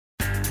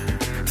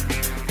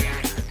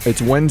It's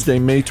Wednesday,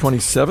 May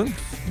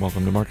 27th.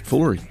 Welcome to Market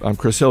Foolery. I'm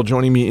Chris Hill.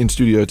 Joining me in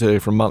studio today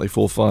from Motley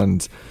Fool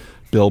Funds,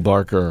 Bill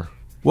Barker.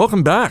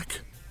 Welcome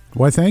back.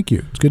 Why, thank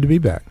you. It's good to be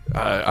back.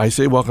 I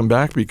say welcome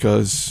back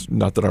because,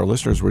 not that our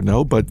listeners would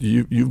know, but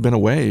you've been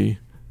away.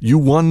 You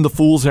won the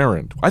Fool's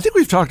Errand. I think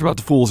we've talked about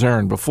the Fool's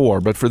Errand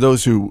before, but for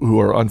those who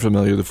are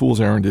unfamiliar, the Fool's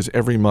Errand is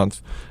every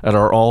month at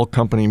our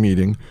all-company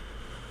meeting.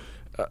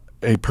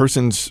 A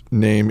person's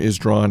name is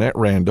drawn at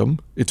random.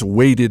 It's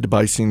weighted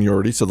by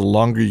seniority, so the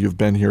longer you've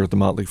been here at the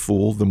Motley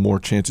Fool, the more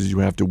chances you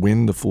have to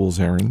win the Fool's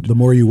Errand. The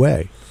more you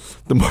weigh.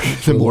 The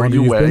more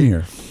you weigh. Been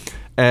here.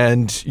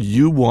 And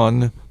you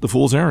won the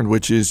Fool's Errand,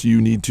 which is you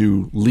need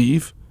to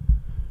leave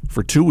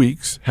for 2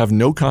 weeks, have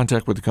no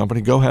contact with the company,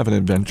 go have an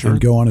adventure.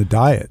 And go on a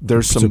diet,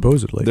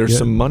 supposedly. There's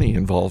some money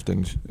involved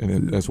in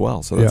it as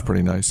well, so that's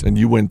pretty nice. And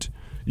you went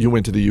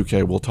to the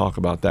UK. We'll talk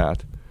about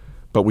that.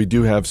 But we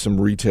do have some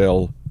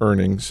retail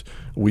earnings.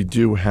 We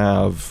do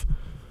have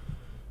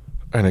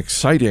an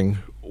exciting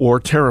or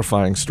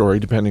terrifying story,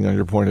 depending on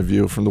your point of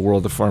view, from the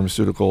world of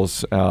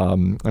pharmaceuticals.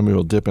 And we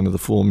will dip into the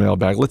Fool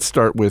mailbag. Let's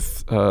start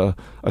with a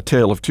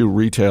tale of two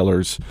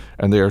retailers,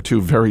 and they are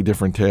two very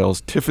different tales.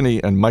 Tiffany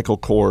and Michael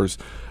Kors.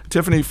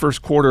 Tiffany,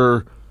 first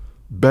quarter,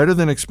 better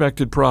than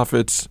expected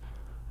profits.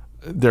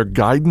 Their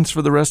guidance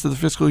for the rest of the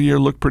fiscal year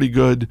looked pretty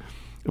good.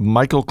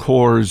 Michael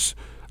Kors,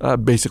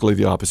 basically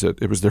the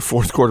opposite. It was their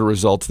fourth quarter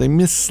results. They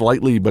missed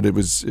slightly, but it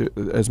was,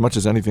 as much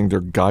as anything, their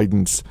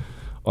guidance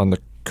on the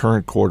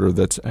current quarter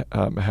that's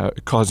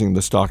causing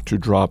the stock to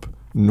drop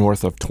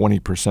north of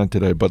 20%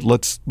 today. But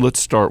let's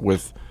start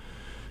with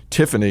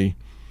Tiffany.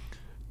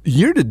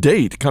 Year to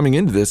date, coming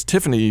into this,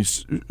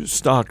 Tiffany's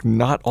stock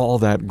not all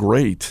that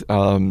great.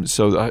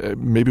 So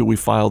maybe we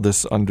file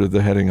this under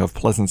the heading of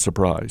pleasant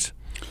surprise.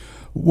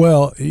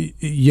 Well,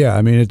 yeah.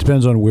 I mean, it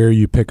depends on where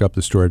you pick up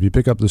the story. If you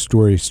pick up the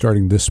story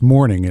starting this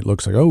morning, it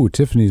looks like, oh,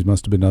 Tiffany's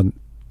must have been done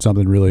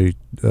something really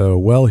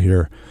well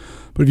here.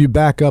 But if you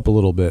back up a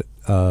little bit,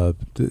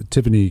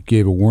 Tiffany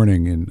gave a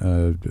warning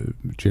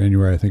in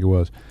January, I think it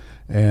was,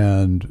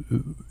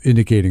 and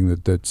indicating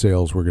that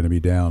sales were going to be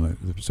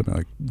down something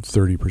like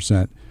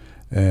 30%,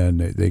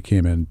 and they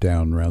came in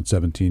down around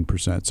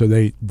 17%. So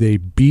they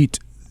beat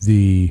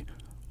the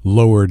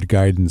lowered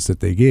guidance that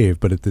they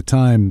gave, but at the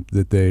time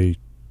that they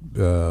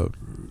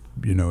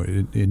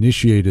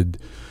initiated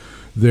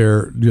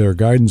their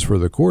guidance for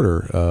the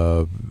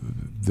quarter,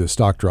 the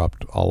stock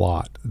dropped a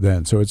lot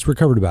then. So it's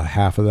recovered about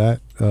half of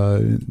that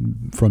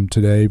from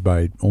today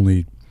by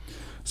only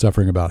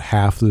suffering about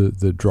half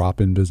the drop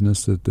in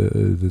business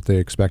that they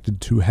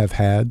expected to have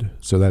had.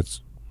 So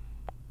that's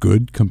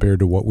good compared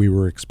to what we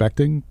were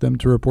expecting them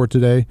to report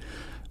today.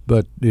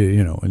 But,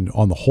 and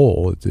on the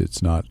whole,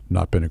 it's not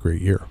been a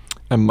great year.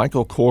 And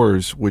Michael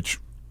Kors, which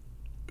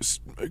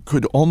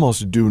could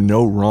almost do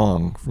no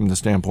wrong from the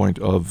standpoint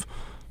of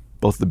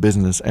both the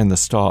business and the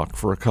stock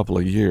for a couple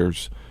of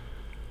years,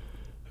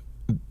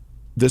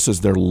 this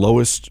is their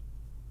lowest,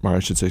 or I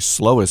should say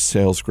slowest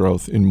sales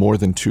growth in more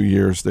than 2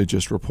 years they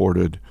just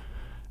reported.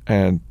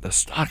 And the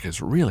stock has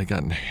really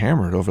gotten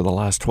hammered over the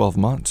last 12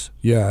 months.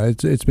 Yeah,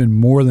 it's been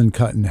more than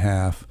cut in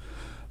half.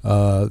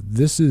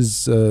 This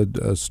is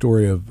a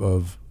story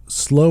of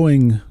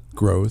slowing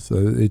growth.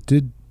 It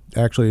did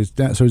actually, it's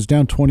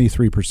down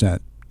 23%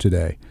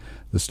 today,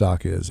 the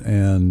stock is.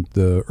 And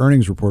the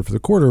earnings report for the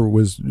quarter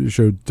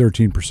showed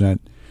 13%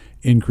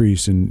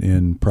 increase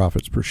in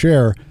profits per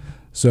share.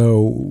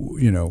 So,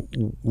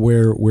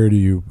 where do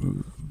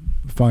you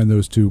find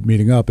those two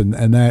meeting up? And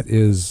that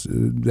is,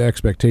 the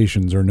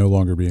expectations are no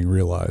longer being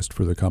realized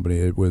for the company.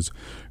 It was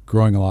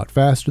growing a lot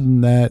faster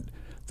than that.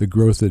 The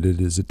growth that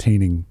it is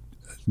attaining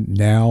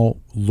now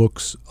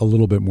looks a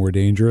little bit more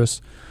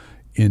dangerous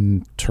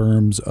in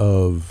terms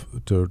of,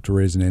 to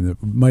raise a name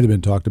that might have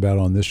been talked about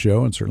on this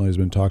show and certainly has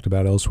been talked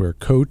about elsewhere,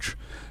 Coach,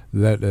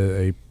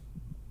 that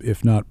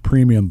if not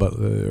premium, but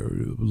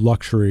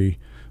luxury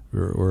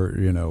or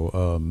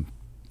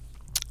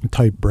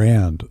type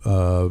brand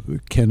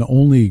can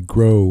only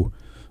grow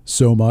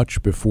so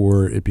much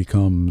before it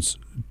becomes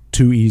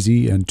too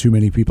easy and too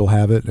many people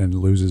have it and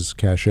loses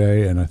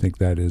cachet. And I think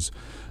that is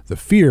the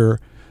fear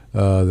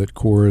that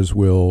Kors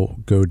will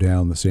go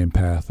down the same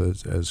path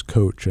as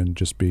Coach and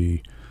just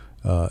be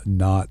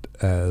not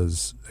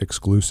as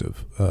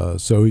exclusive.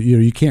 So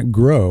you can't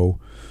grow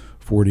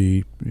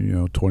 40,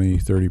 20,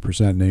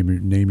 30%,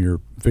 name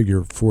your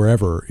figure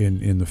forever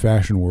in the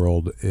fashion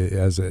world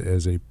as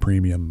a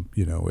premium,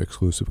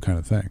 exclusive kind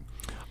of thing.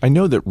 I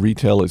know that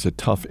retail is a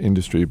tough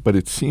industry, but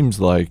it seems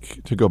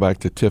like, to go back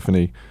to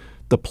Tiffany,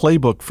 the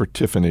playbook for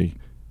Tiffany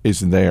is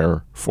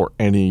there for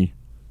any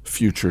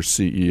future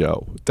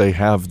CEO. They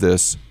have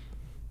this,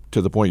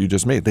 to the point you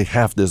just made, they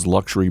have this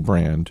luxury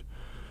brand,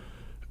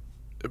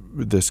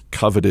 this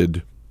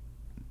coveted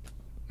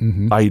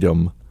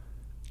item.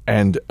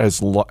 And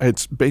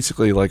it's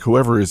basically like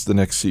whoever is the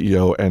next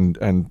CEO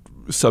and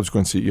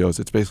subsequent CEOs,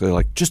 it's basically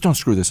like, just don't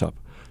screw this up.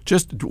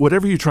 Just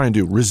whatever you try and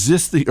do,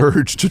 resist the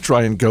urge to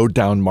try and go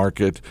down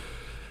market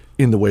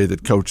in the way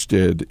that Coach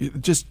did.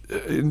 Just,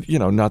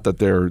 not that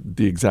they're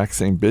the exact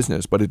same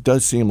business, but it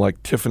does seem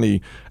like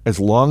Tiffany, as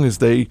long as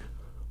they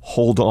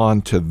hold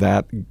on to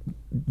that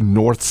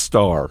North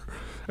Star,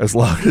 as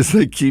long as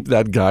they keep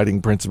that guiding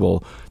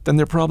principle, then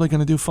they're probably going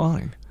to do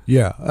fine.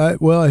 Yeah,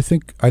 well, I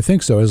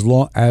think so.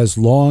 As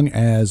long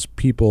as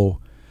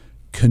people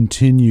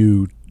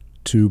continue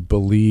to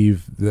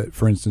believe that,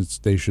 for instance,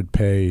 they should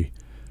pay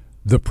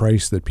the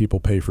price that people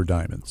pay for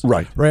diamonds.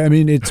 Right. I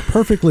mean, it's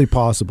perfectly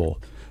possible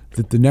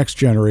that the next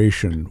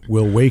generation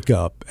will wake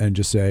up and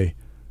just say,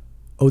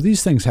 "Oh,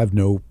 these things have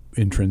no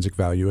intrinsic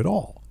value at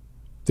all.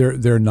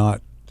 They're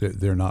not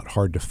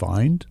hard to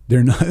find.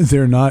 They're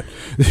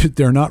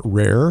not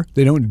rare.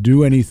 They don't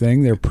do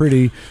anything. They're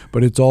pretty,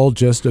 but it's all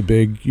just a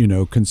big,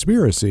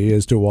 conspiracy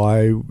as to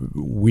why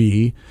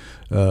we,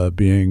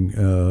 being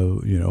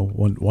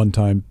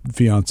one-time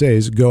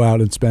fiancés, go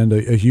out and spend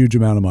a huge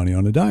amount of money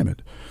on a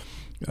diamond."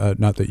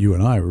 Not that you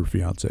and I were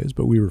fiancés,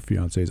 but we were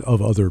fiancés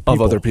of other people.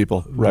 Of other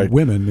people, right.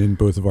 Women in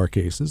both of our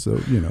cases, so,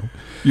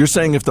 You're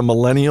saying if the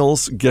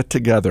millennials get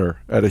together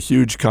at a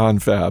huge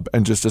confab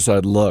and just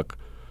decide, look,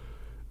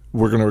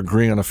 we're going to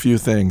agree on a few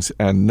things,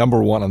 and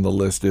number one on the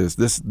list is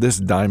this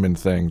diamond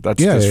thing.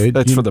 That's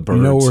for the birds.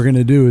 You know what we're going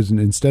to do is,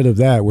 instead of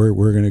that,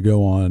 we're going to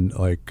go on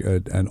like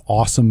an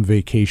awesome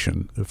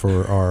vacation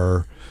for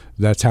our.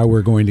 That's how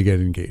we're going to get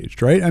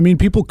engaged, right? I mean,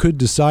 people could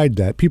decide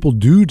that. People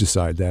do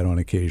decide that on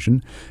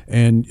occasion,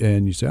 and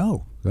you say,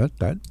 "Oh,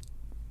 that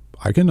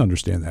I can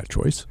understand that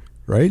choice."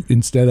 Right?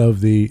 Instead of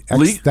the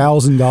X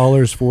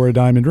 $1,000 for a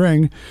diamond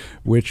ring,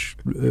 which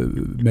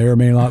may or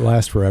may not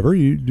last forever,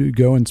 you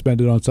go and spend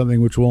it on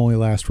something which will only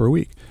last for a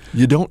week.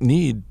 You don't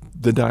need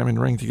the diamond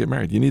ring to get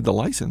married. You need the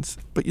license,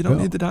 but you don't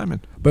need the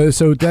diamond. But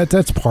so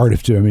that's part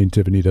of it. I mean,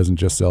 Tiffany doesn't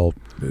just sell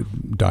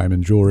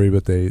diamond jewelry,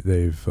 but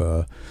they've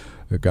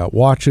got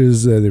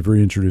watches. They've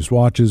reintroduced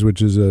watches,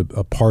 which is a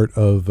part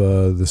of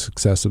the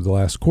success of the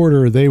last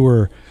quarter. They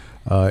were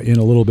in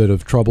a little bit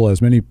of trouble,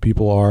 as many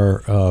people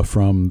are,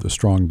 from the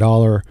strong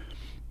dollar.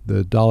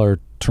 The dollar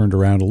turned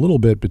around a little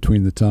bit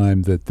between the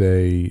time that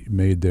they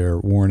made their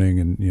warning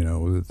and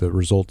the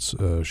results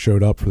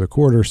showed up for the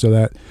quarter, so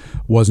that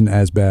wasn't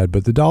as bad.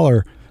 But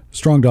the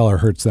strong dollar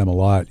hurts them a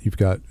lot. You've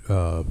got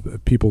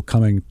people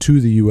coming to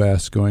the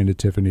U.S., going to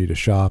Tiffany to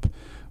shop.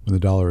 When the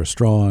dollar is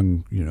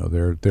strong,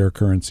 their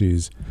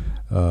currencies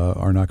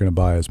are not going to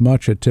buy as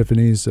much at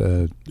Tiffany's,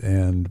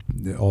 and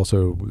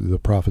also the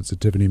profits that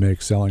Tiffany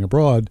makes selling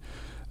abroad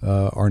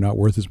are not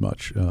worth as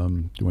much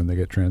when they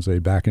get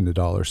translated back into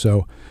dollars.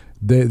 So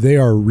they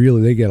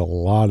get a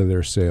lot of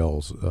their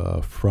sales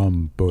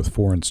from both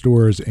foreign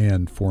stores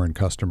and foreign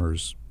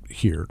customers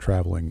here,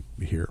 traveling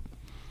here.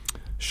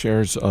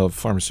 Shares of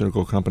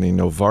pharmaceutical company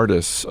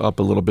Novartis up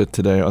a little bit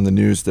today on the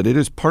news that it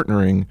is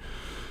partnering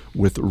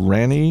with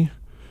Rani,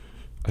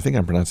 I think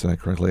I'm pronouncing that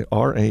correctly,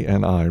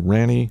 R-A-N-I,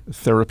 Rani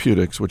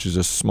Therapeutics, which is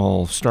a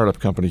small startup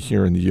company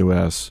here in the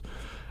U.S.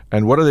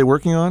 And what are they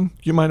working on,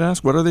 you might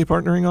ask? What are they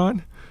partnering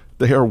on?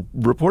 They are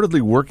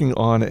reportedly working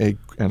on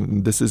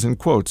and this is in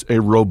quotes, a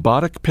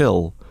robotic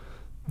pill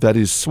that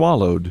is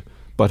swallowed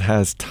but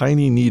has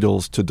tiny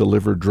needles to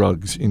deliver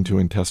drugs into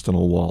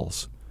intestinal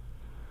walls.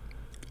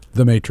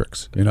 The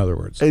Matrix, in other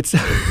words.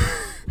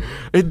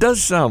 It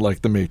does sound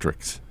like The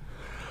Matrix.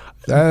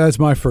 That's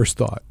my first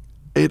thought.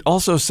 It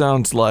also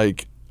sounds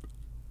like,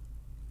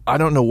 I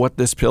don't know what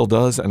this pill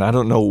does, and I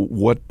don't know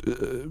what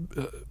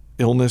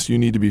illness you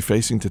need to be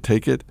facing to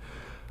take it,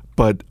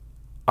 but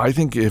I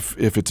think if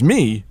it's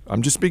me,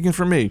 I'm just speaking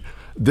for me,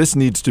 this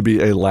needs to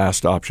be a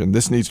last option.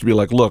 This needs to be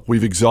like, look,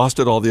 we've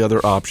exhausted all the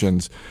other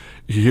options.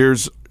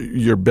 Here's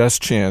your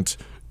best chance.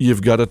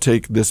 You've got to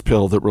take this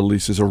pill that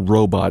releases a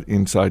robot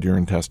inside your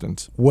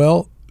intestines.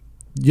 Well,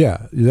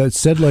 yeah, that's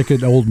said like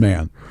an old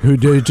man who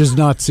just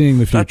not seeing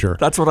the future.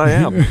 That's what I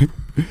am.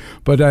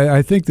 But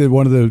I think that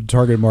one of the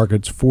target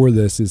markets for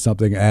this is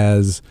something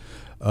as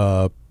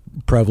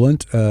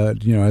prevalent,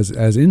 as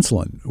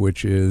insulin,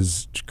 which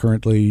is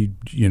currently,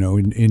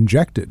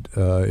 injected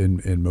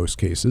in most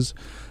cases,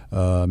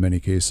 many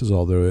cases,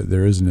 although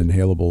there is an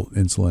inhalable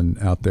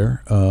insulin out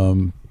there.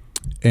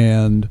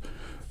 And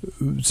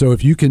so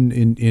if you can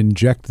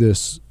inject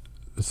this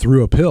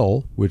through a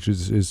pill, which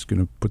is going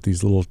to put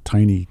these little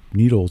tiny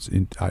needles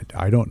in.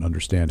 I don't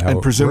understand how it works.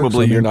 And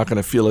presumably you're not going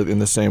to feel it in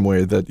the same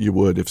way that you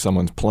would if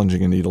someone's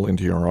plunging a needle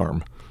into your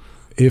arm.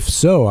 If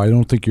so, I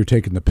don't think you're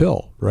taking the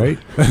pill, right?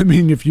 I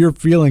mean, if you're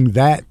feeling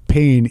that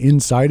pain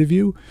inside of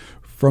you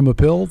from a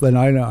pill, then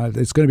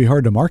it's going to be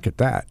hard to market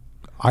that,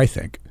 I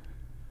think.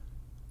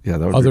 Yeah,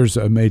 others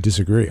may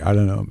disagree. I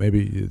don't know.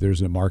 Maybe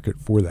there's a market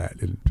for that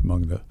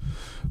among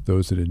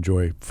those that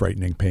enjoy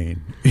frightening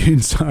pain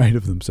inside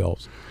of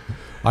themselves.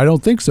 I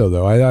don't think so,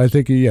 though. I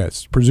think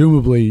yes.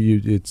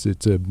 Presumably, it's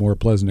a more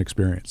pleasant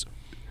experience.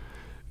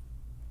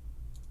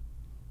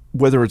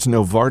 Whether it's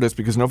Novartis,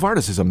 because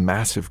Novartis is a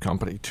massive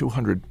company,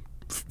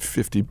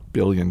 $250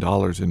 billion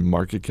in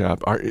market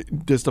cap.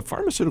 Does the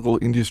pharmaceutical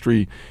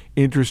industry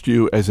interest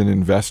you as an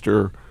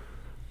investor?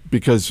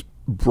 Because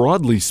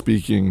broadly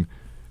speaking,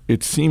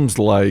 it seems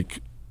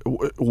like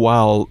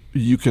while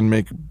you can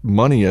make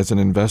money as an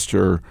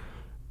investor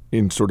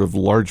in sort of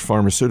large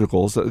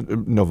pharmaceuticals,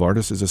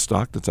 Novartis is a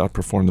stock that's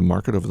outperformed the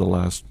market over the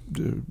last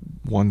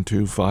 1,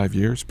 2, 5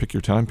 years, pick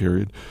your time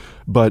period.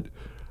 But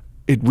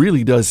it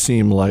really does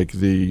seem like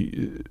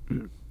the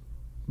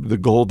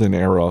golden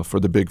era for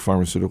the big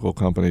pharmaceutical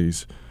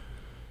companies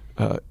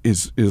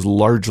is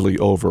largely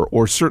over,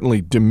 or certainly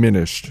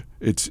diminished.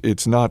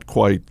 It's not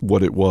quite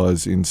what it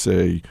was in,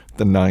 say,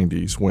 the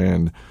 90s,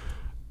 when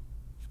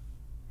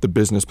the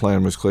business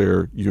plan was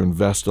clear. You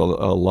invest a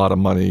lot of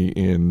money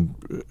in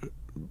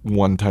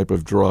one type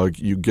of drug,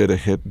 you get a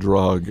hit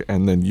drug,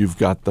 and then you've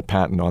got the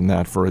patent on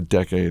that for a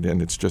decade,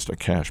 and it's just a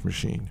cash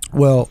machine.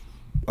 Well,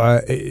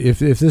 if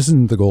this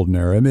isn't the golden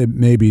era, it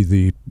may be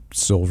the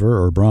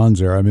silver or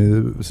bronze era. I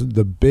mean,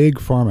 the big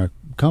pharma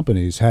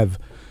companies have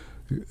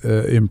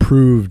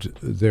improved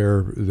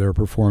their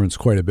performance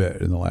quite a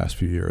bit in the last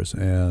few years,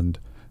 and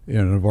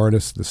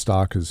Novartis, the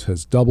stock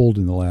has doubled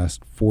in the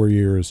last 4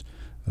 years.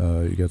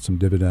 You get some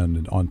dividend,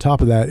 and on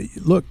top of that,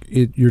 look,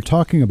 you're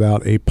talking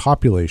about a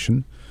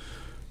population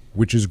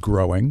which is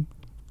growing,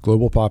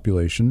 global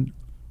population.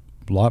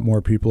 A lot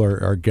more people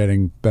are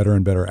getting better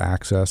and better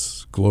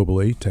access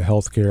globally to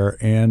healthcare,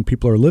 and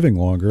people are living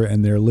longer,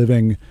 and they're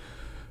living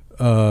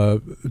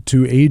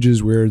to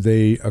ages where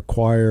they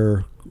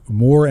acquire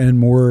more and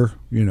more,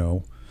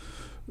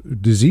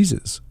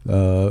 diseases.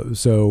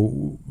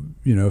 So,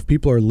 if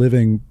people are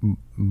living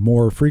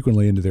more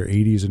frequently into their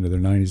 80s, into their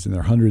 90s, and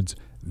their 100s,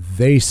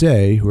 they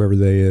say, whoever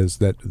they is,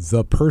 that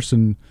the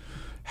person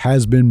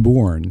has been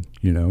born,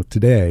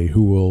 today,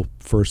 who will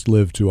first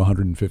live to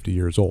 150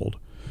 years old.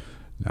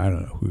 I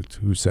don't know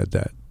who said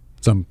that.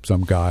 Some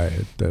guy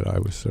that I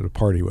was at a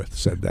party with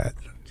said that.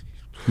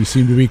 You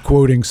seem to be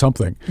quoting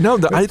something. No,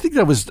 I think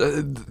that was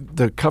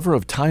the cover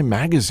of Time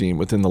magazine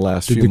within the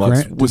last few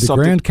months. Did the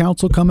Grand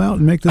Council come out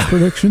and make this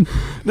prediction?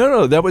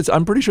 No, that was.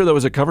 I'm pretty sure that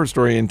was a cover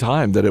story in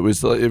Time. That it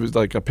was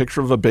like a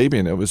picture of a baby,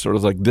 and it was sort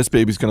of like, this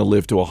baby's going to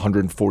live to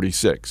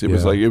 146. It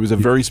was a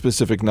very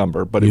specific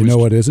number, but you know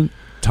what isn't?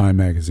 Time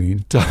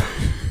magazine.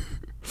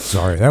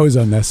 Sorry, that was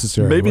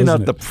unnecessary. Maybe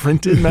not the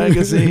printed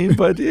magazine,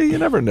 but you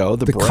never know.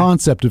 The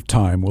concept of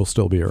time will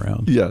still be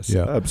around. Yes,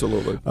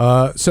 absolutely.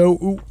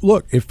 So,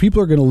 look, if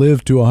people are going to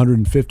live to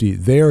 150,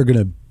 they are going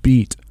to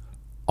beat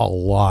a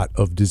lot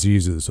of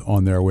diseases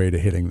on their way to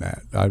hitting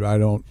that.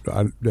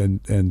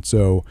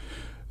 So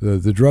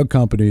the drug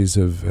companies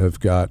have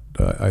got,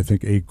 I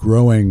think, a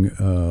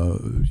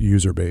growing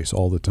user base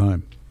all the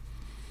time.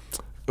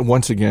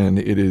 Once again,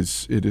 it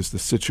is the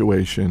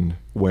situation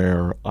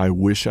where I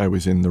wish I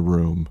was in the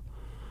room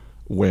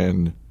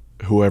when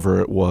whoever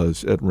it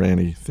was at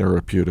Rani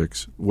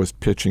Therapeutics was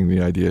pitching the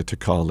idea to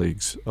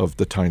colleagues of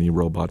the tiny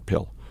robot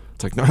pill.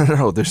 It's like,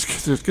 no.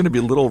 There's going to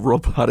be little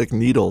robotic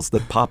needles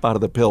that pop out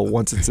of the pill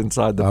once it's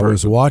inside the person. I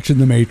was watching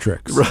The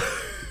Matrix. Right.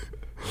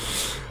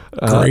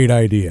 Great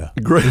idea.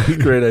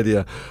 Great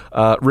idea.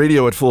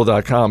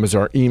 Radio@fool.com is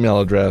our email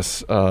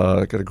address.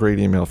 I got a great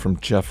email from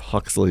Jeff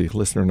Huxley,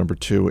 listener number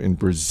 2 in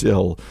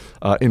Brazil,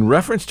 in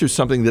reference to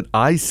something that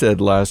I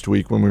said last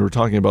week when we were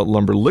talking about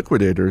lumber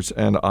liquidators,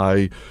 and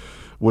I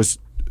was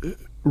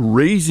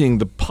raising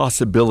the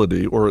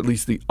possibility, or at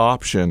least the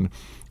option,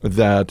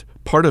 that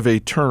part of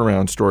a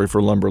turnaround story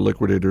for lumber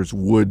liquidators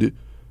would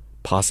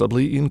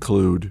possibly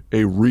include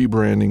a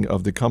rebranding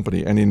of the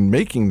company. And in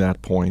making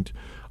that point,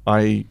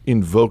 I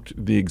invoked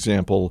the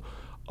example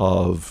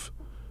of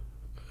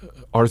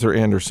Arthur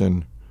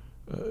Andersen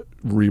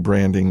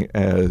rebranding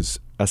as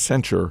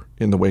Accenture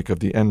in the wake of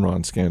the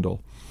Enron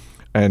scandal.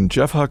 And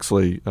Jeff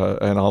Huxley,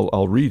 and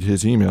I'll read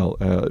his email,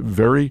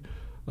 very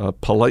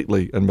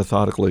politely and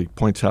methodically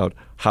points out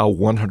how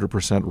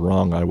 100%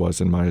 wrong I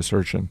was in my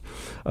assertion.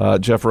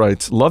 Jeff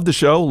writes, "Love the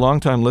show,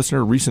 longtime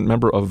listener, recent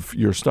member of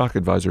your stock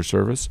advisor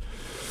service.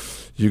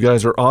 You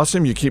guys are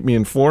awesome. You keep me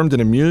informed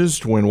and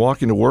amused when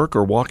walking to work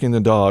or walking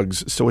the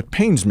dogs. So it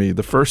pains me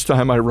the first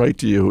time I write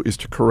to you is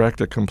to correct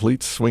a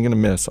complete swing and a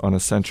miss on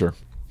Accenture.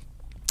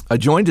 I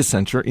joined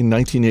Accenture in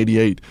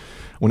 1988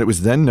 when it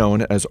was then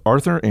known as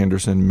Arthur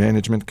Andersen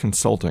Management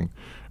Consulting.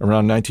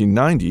 Around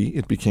 1990,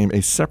 it became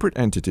a separate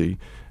entity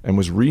and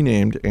was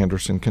renamed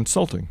Andersen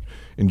Consulting.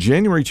 In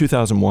January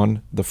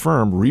 2001, the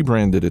firm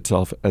rebranded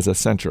itself as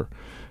Accenture.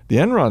 The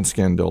Enron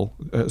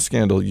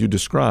scandal you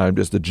described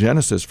as the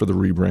genesis for the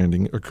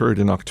rebranding occurred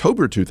in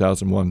October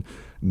 2001,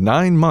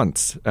 9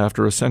 months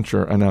after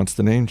Accenture announced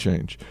the name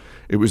change.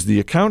 It was the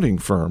accounting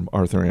firm,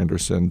 Arthur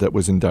Andersen, that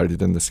was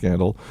indicted in the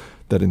scandal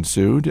that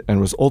ensued and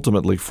was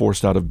ultimately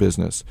forced out of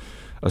business.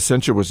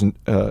 Accenture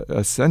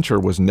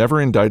was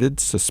never indicted,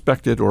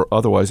 suspected, or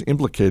otherwise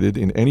implicated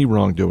in any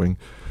wrongdoing.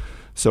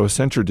 So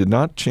Accenture did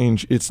not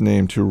change its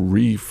name to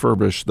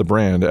refurbish the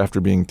brand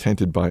after being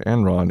tainted by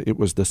Enron. It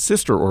was the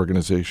sister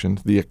organization,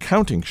 the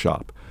accounting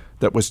shop,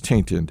 that was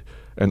tainted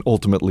and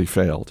ultimately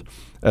failed.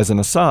 As an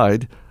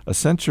aside,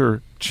 Accenture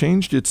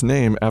changed its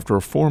name after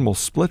a formal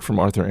split from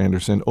Arthur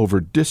Andersen over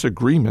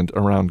disagreement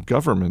around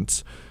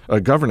governance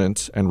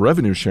and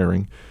revenue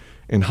sharing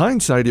In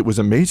hindsight, it was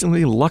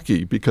amazingly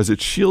lucky because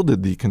it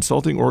shielded the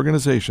consulting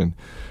organization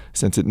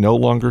since it no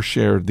longer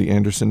shared the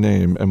Andersen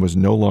name and was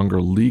no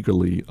longer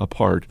legally a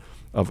part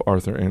of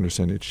Arthur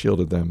Andersen. It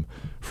shielded them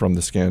from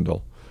the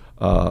scandal.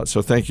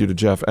 So thank you to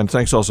Jeff, and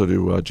thanks also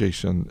to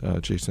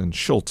Jason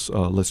Schultz,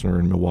 listener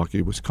in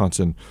Milwaukee,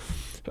 Wisconsin,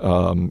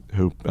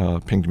 who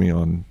pinged me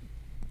on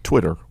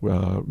Twitter,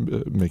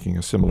 making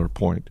a similar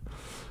point.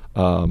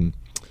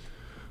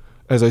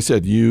 As I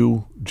said,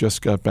 you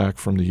just got back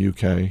from the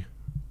UK.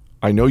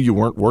 I know you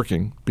weren't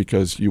working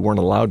because you weren't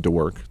allowed to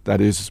work. That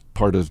is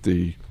part of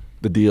the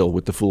deal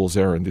with the Fool's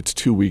Errand. It's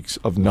 2 weeks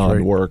of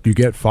non-work. Right. You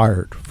get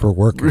fired for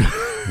working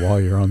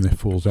while you're on the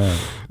Fool's Errand.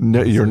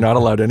 No, you're not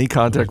allowed any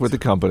contact with the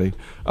company.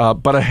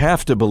 But I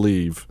have to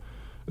believe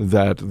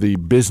that the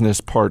business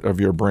part of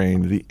your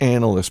brain, the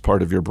analyst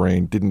part of your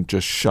brain, didn't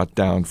just shut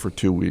down for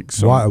 2 weeks.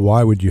 So,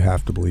 why would you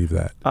have to believe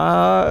that?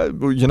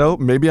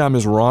 Maybe I'm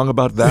as wrong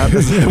about that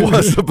as I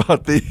was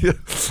about the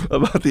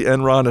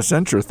Enron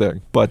Accenture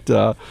thing.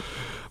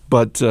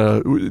 But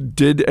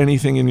did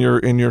anything in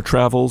your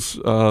travels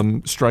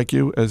strike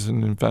you as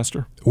an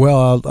investor?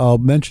 Well, I'll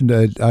mention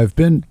that I've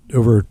been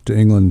over to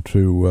England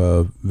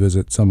to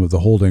visit some of the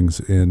holdings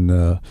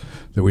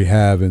that we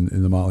have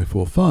in the Motley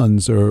Fool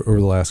funds over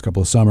the last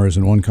couple of summers.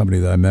 And one company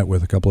that I met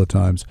with a couple of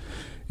times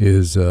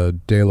is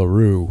De La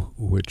Rue,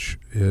 which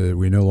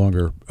we no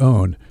longer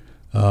own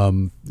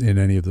in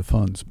any of the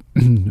funds.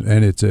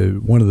 And it's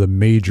one of the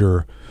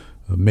major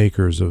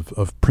makers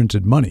of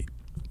printed money.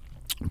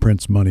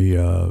 Prints money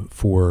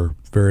for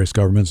various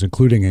governments,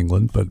 including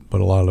England, but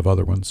a lot of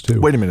other ones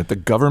too. Wait a minute. The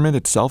government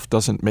itself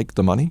doesn't make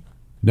the money?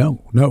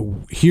 No.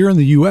 Here in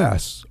the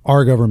U.S.,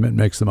 our government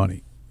makes the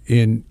money.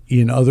 In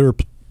other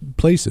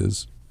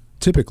places,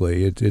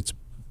 typically it's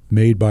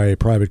made by a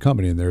private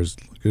company, and there's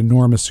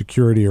enormous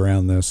security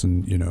around this,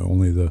 and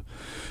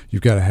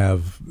you've got to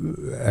have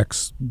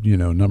X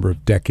number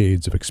of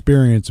decades of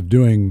experience of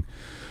doing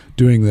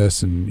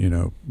this,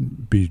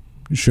 and be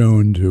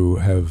shown to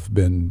have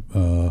been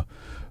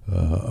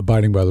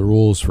abiding by the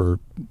rules for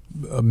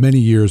many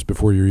years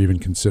before you're even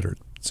considered.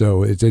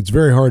 So it's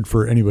very hard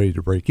for anybody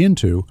to break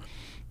into,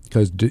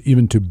 because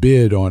even to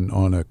bid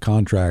on a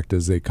contract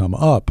as they come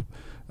up,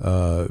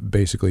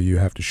 basically you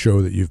have to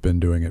show that you've been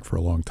doing it for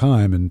a long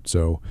time, and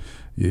so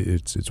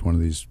it's one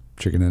of these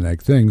chicken and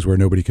egg things where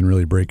nobody can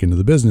really break into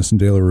the business, and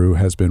De La Rue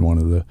has been one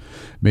of the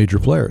major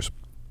players.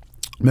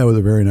 Met with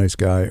a very nice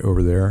guy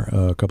over there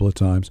a couple of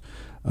times,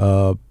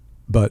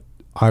 but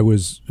I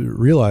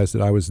realized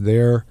that I was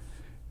there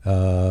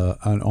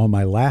on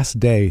my last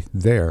day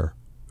there.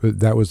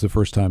 That was the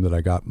first time that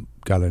I got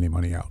any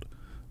money out,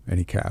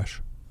 any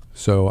cash.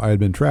 So I had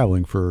been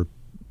traveling for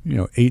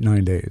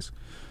 8-9 days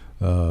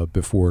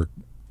before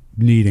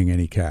needing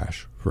any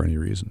cash for any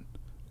reason,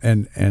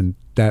 and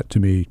that to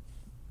me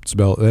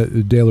spelled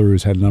De La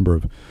Rue's had a number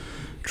of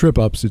trip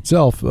ups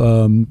itself,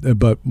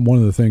 but one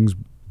of the things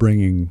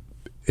bringing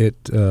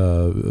it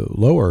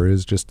lower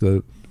is just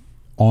the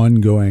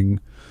ongoing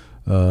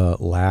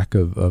lack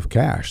of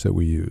cash that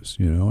we use,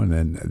 and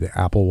then the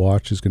Apple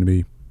Watch is going to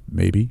be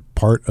maybe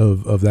part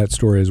of that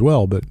story as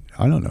well. But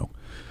I don't know.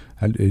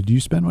 Do you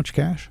spend much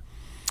cash?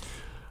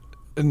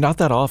 Not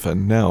that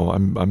often. No,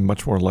 I'm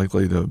much more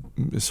likely to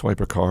swipe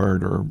a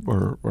card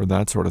or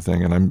that sort of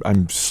thing, and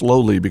I'm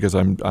slowly, because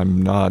I'm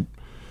not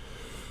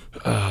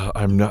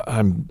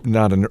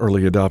an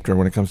early adopter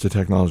when it comes to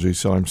technology.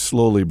 So I'm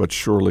slowly but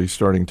surely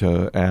starting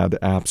to add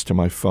apps to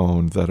my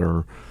phone that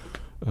are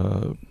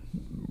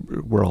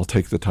where I'll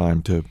take the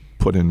time to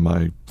put in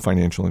my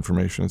financial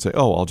information and say,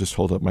 oh, I'll just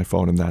hold up my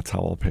phone and that's how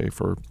I'll pay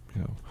for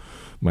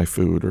my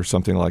food or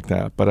something like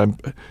that. But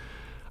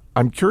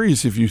I'm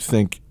curious if you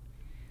think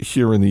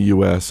here in the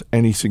U.S.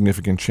 any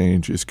significant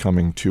change is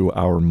coming to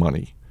our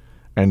money,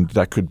 and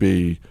that could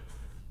be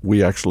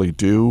we actually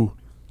do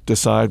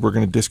decide we're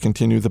going to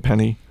discontinue the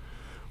penny,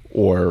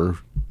 or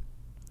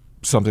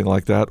something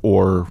like that,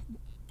 or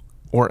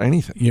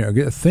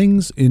anything.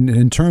 Things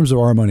in terms of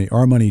our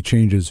money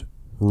changes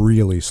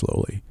really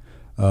slowly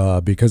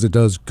because it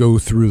does go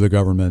through the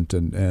government,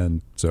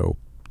 and so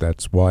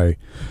that's why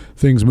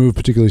things move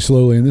particularly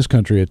slowly in this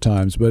country at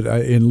times. But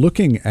in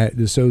looking at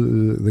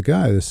the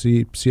guy, the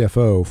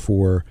CFO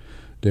for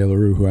De La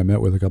Rue, who I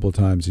met with a couple of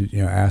times,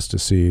 asked to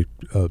see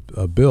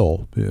a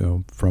bill,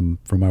 from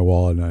my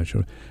wallet, and I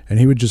showed, and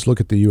he would just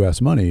look at the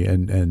U.S. money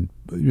and in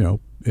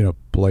a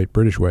polite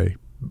British way,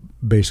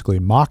 basically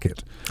mock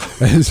it.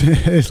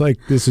 It's like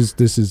this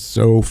is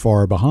so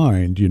far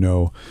behind,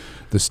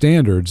 the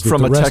standards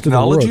from a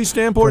technology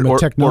standpoint, or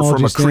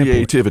from a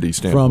creativity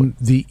standpoint,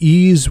 from the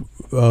ease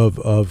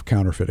of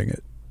counterfeiting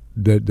it.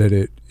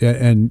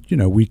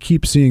 We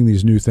keep seeing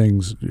these new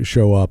things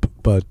show up,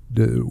 but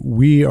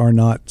we are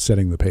not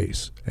setting the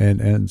pace,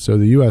 and so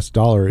the U.S.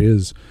 dollar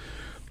is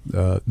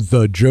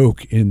the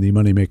joke in the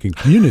money making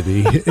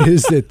community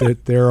is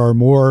that there are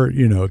more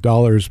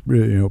dollars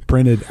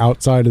printed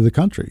outside of the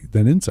country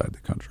than inside the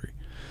country.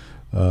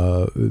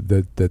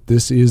 That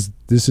this is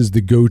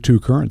the go-to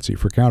currency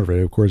for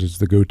counterfeit. Of course, it's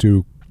the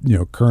go-to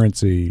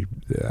currency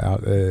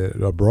out,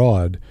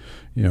 abroad,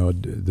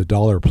 the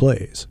dollar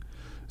plays.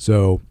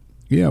 So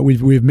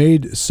we've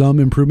made some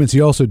improvements.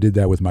 He also did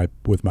that with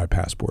my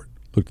passport.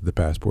 Looked at the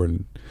passport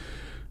and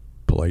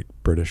polite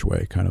British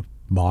way kind of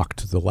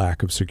mocked the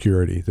lack of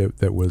security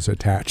that was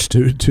attached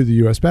to the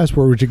U.S.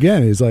 passport, which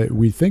again is like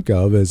we think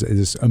of as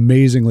this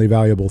amazingly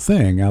valuable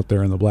thing out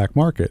there in the black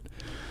market,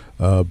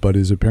 but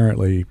is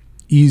apparently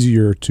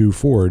easier to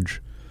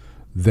forge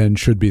than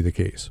should be the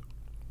case.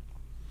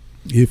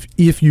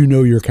 If you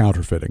know you're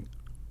counterfeiting.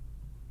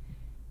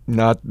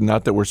 Not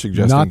that we're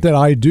suggesting. Not that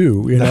I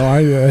do.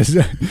 I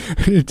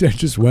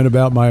just went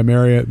about my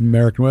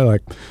American way.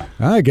 Like,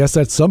 I guess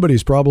that's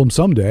somebody's problem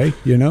someday.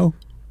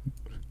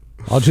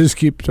 I'll just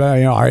keep.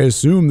 I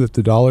assume that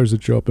the dollars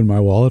that show up in my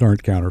wallet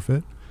aren't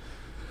counterfeit.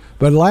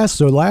 But last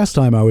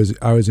time I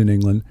was in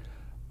England,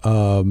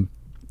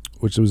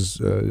 which was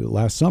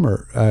last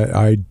summer,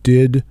 I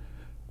did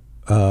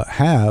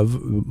have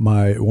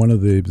one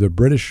of the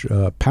British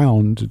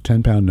pound,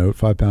 £10 note,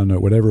 £5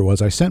 note, whatever it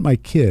was. I sent my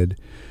kid,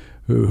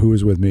 who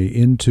was with me,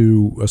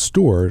 into a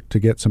store to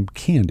get some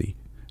candy,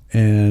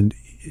 and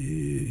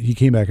he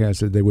came back and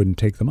said they wouldn't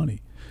take the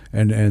money,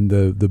 and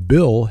the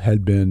bill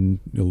had been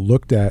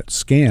looked at,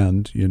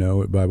 scanned,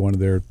 by one of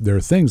their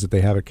things that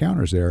they have at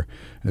counters there,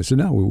 and I said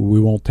no, we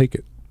won't take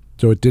it.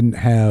 So it didn't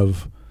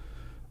have,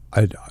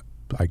 I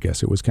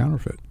guess it was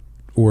counterfeit,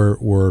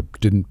 or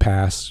didn't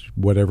pass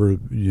whatever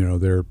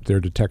their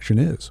detection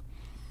is.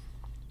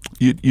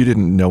 You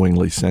didn't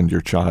knowingly send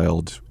your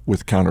child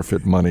with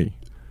counterfeit money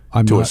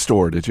to a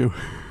store, did you?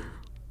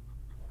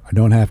 I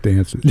don't have to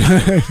answer.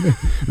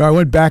 No, I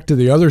went back to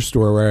the other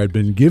store where I had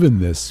been given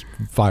this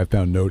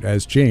 £5 note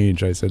as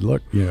change. I said,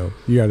 "Look, you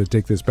got to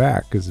take this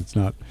back because it's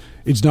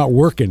not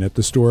working at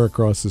the store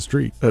across the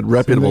street." At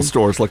reputable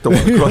stores like the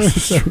one across the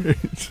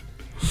street.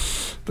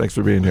 Thanks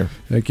for being here.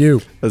 Thank you.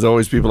 As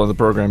always, people on the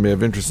program may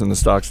have interest in the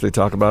stocks they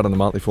talk about, and the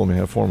Motley Fool may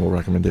have formal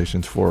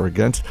recommendations for or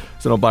against.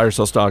 So don't buy or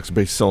sell stocks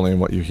based solely on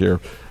what you hear.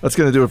 That's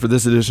going to do it for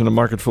this edition of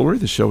Market Foolery.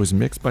 The show is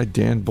mixed by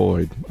Dan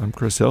Boyd. I'm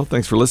Chris Hill.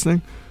 Thanks for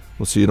listening.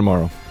 We'll see you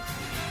tomorrow.